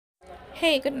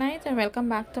Hey, good night and welcome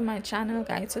back to my channel,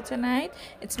 guys. So tonight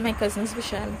it's my cousin's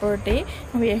Vishal's birthday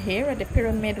and we are here at the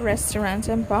Pyramid Restaurant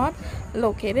and Pub,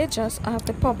 located just off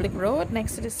the public road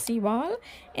next to the seawall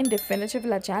in the village of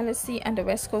La-Jalousie and the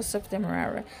west coast of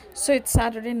Demerara. So it's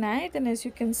Saturday night and as you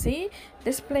can see,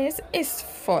 this place is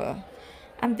full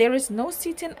and there is no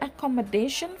seating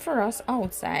accommodation for us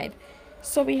outside.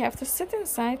 So we have to sit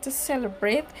inside to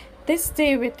celebrate this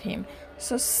day with him.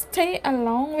 So stay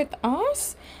along with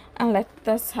us and let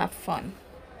us have fun.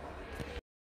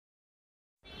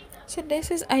 So this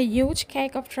is a huge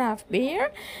keg of draft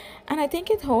beer and I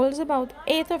think it holds about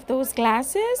 8 of those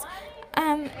glasses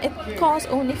and it costs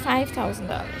only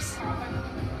 $5,000.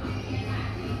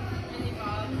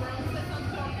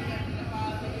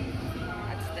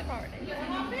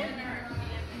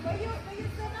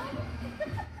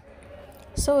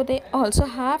 So they also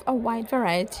have a wide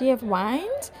variety of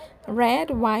wines,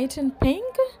 red, white and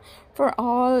pink, for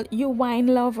all you wine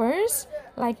lovers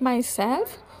like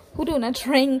myself who do not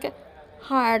drink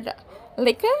hard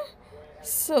liquor.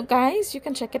 So guys, you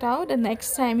can check it out the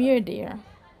next time you're there.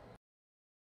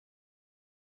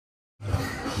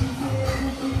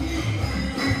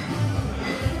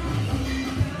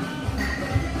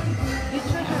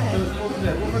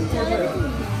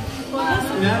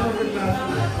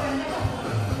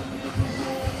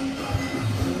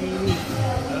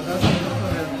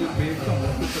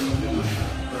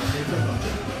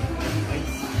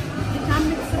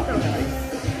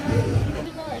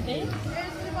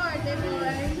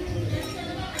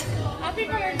 Happy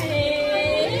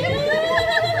birthday!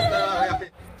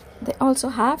 They also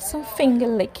have some finger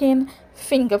licking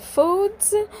finger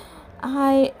foods.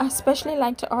 I especially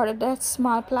like to order that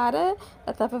small platter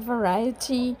that have a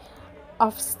variety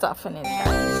of stuff in it,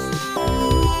 guys.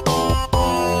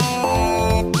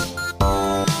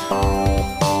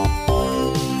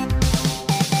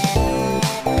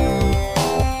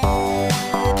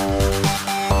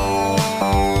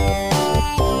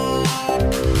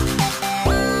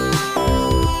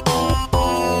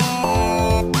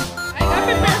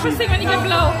 Sing when you can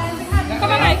blow.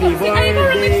 Come on, Michael. Sing and you can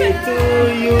remix it. To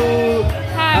you.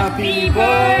 Happy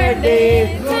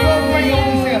birthday to you.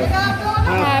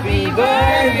 Happy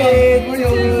birthday to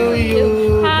you.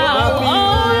 How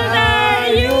old are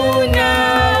you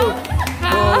now?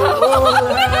 How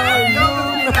old are you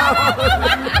now?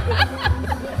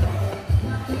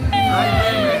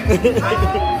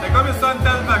 I come your son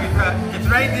tell back. It's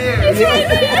right there. It's right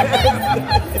there.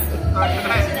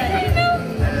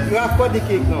 You have got the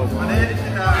cake now. It's a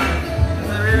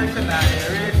reaction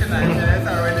line. That's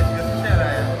already just a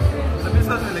share. So this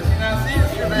was really see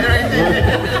it's right there.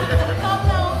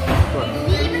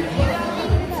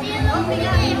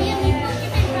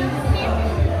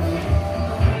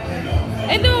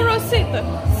 And no sit.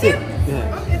 Sit.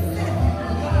 Yeah.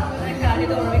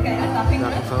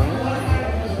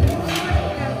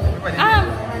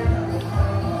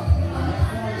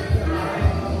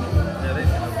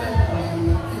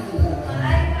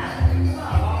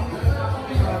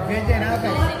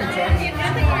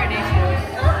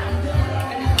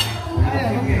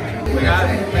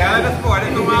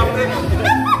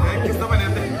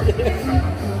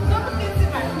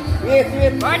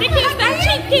 Or the kiss,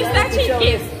 that cheek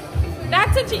kiss.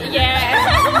 That's a cheek, yeah.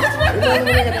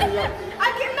 I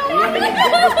can't know.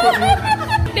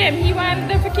 Them, he wanted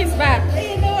them for kiss back.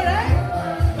 You know, right?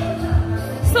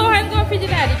 So I'm going for the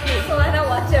daddy kiss. So I don't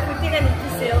watch everything and eat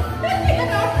yourself. You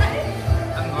know, right?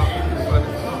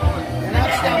 And I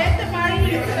let the marry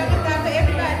you, so I'm going to talk to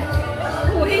everybody.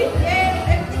 Who he? Yeah,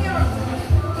 everything else.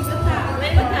 He's a top.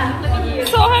 Let me talk. Let me hear.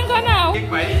 So I'm going now.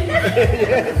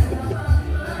 Yes.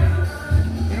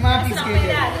 That's not my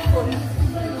daddy.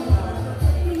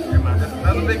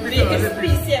 That's a big picture. Biggest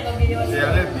piece yet of videos.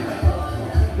 Yeah, let's be.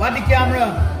 What the camera?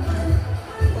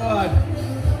 God.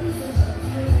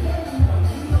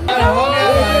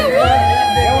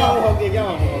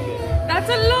 That's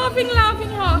a laughing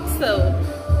hawk, so.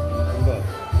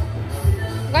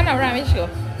 Go now, Rami, show.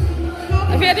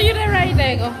 If you do you there right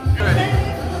there, go.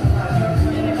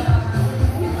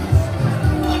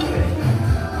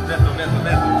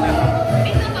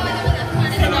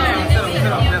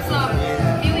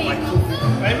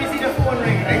 Let me see the phone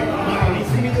ring, right? You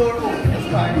see me door open, it's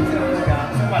fine.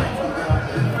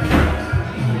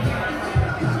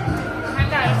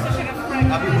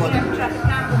 Happy birthday.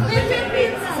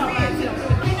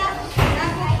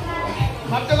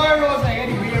 Have to go rose, I get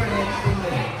it weird and everything.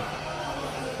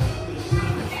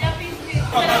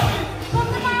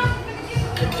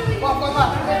 What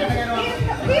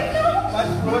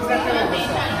rose that?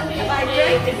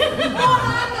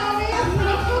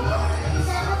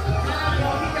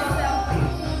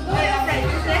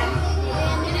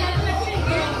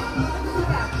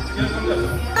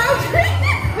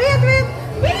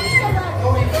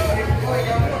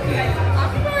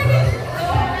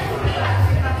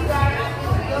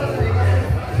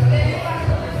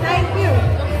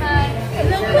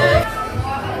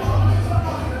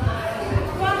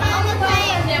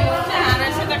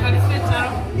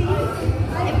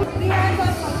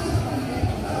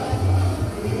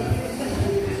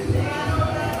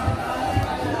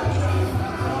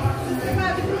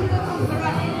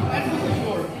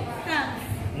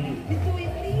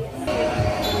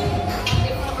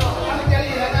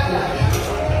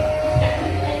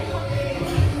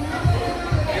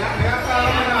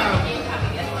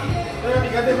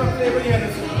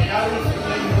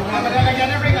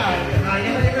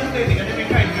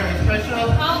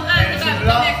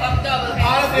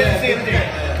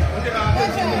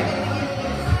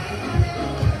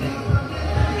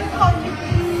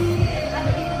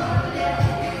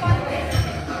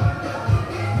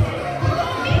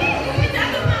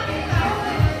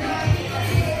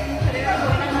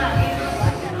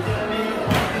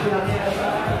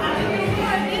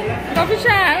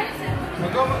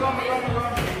 Go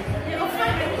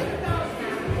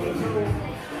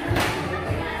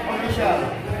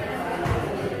Michelle.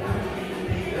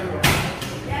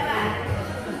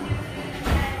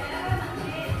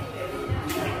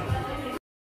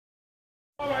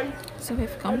 So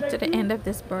we've come to the end of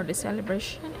this birthday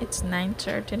celebration. It's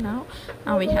 9:30 now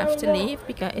and we have to leave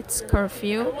because it's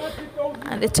curfew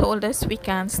and they told us we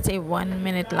can't stay 1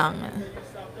 minute longer.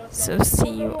 So see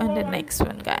you on the next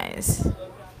one, guys.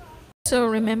 So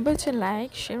remember to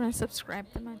like, share and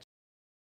subscribe to my channel.